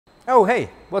Oh hey,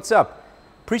 what's up?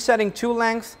 Presetting tool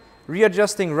length,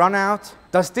 readjusting run out.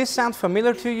 Does this sound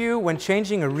familiar to you when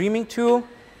changing a reaming tool?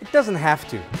 It doesn't have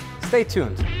to. Stay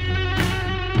tuned.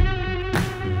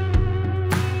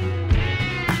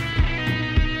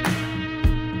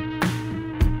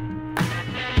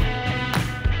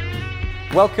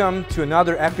 Welcome to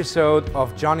another episode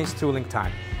of Gianni's Tooling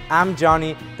Time. I'm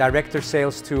Gianni, Director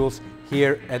Sales Tools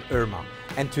here at Urma.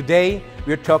 And today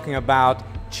we're talking about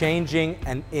changing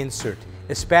an insert,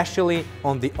 especially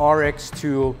on the RX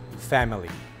tool family.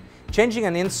 Changing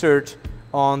an insert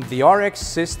on the RX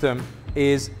system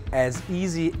is as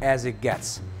easy as it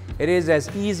gets. It is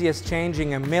as easy as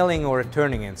changing a milling or a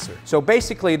turning insert. So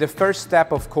basically the first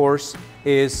step, of course,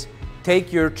 is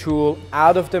take your tool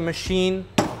out of the machine,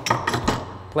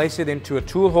 place it into a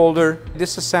tool holder,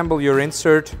 disassemble your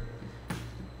insert,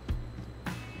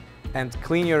 and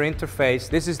clean your interface.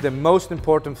 This is the most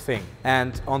important thing.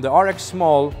 And on the RX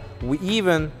Small, we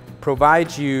even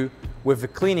provide you with a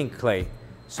cleaning clay.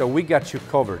 So we got you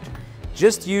covered.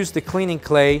 Just use the cleaning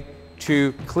clay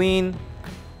to clean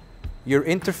your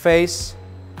interface,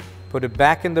 put it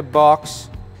back in the box.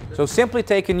 So simply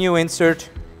take a new insert,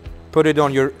 put it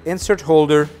on your insert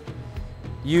holder,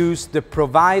 use the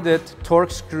provided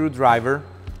torque screwdriver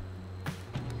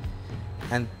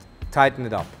and tighten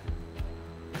it up.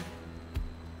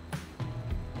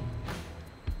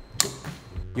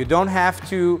 You don't have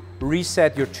to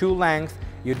reset your tool length,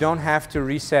 you don't have to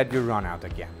reset your run out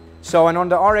again. So, and on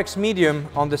the RX Medium,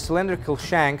 on the cylindrical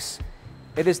shanks,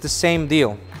 it is the same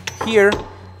deal. Here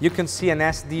you can see an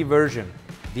SD version.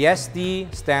 The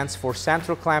SD stands for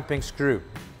central clamping screw.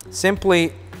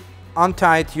 Simply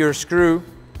untighten your screw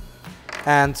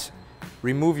and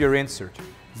remove your insert.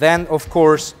 Then, of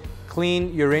course,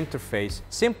 clean your interface.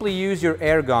 Simply use your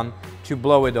air gun to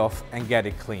blow it off and get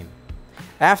it clean.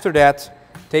 After that,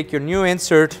 take your new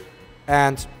insert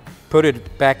and put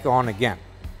it back on again.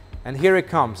 And here it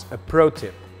comes, a pro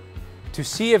tip. To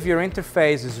see if your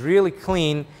interface is really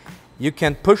clean, you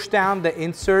can push down the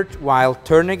insert while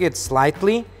turning it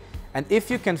slightly, and if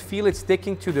you can feel it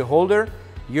sticking to the holder,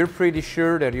 you're pretty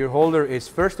sure that your holder is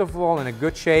first of all in a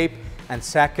good shape and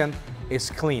second is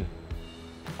clean.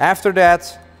 After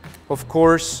that, of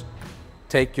course,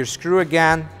 take your screw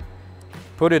again,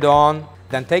 put it on,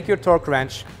 then take your torque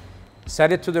wrench,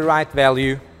 set it to the right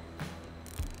value,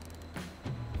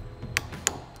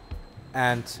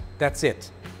 and that's it.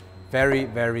 Very,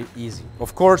 very easy.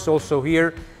 Of course, also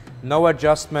here, no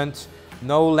adjustment,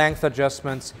 no length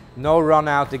adjustments, no run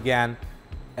out again,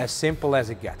 as simple as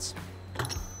it gets.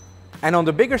 And on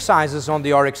the bigger sizes, on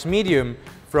the RX Medium,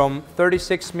 from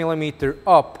 36mm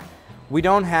up, we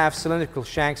don't have cylindrical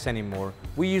shanks anymore.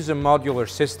 We use a modular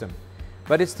system,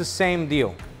 but it's the same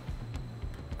deal.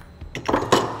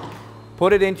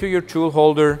 Put it into your tool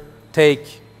holder,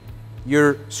 take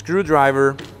your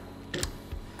screwdriver,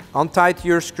 untighten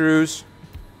your screws,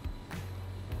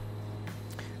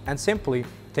 and simply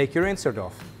take your insert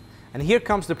off. And here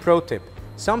comes the pro tip.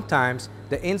 Sometimes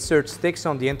the insert sticks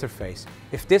on the interface.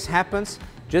 If this happens,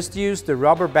 just use the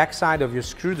rubber backside of your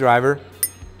screwdriver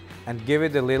and give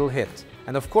it a little hit.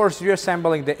 And of course,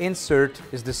 reassembling the insert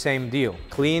is the same deal.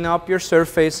 Clean up your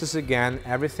surfaces again,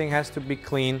 everything has to be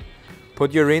clean.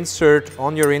 Put your insert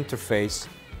on your interface.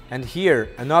 And here,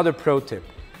 another pro tip.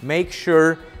 Make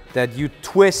sure that you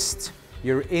twist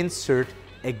your insert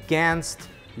against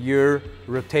your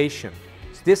rotation.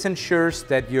 This ensures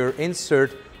that your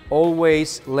insert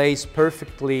always lays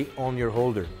perfectly on your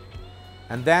holder.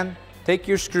 And then take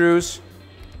your screws,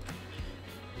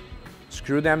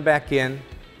 screw them back in,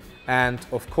 and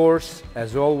of course,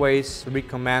 as always,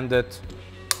 recommended,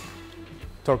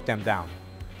 torque them down.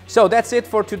 So that's it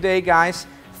for today, guys.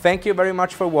 Thank you very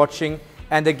much for watching.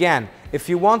 And again, if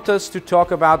you want us to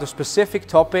talk about a specific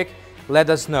topic, let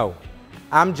us know.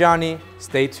 I'm Gianni,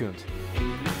 stay tuned.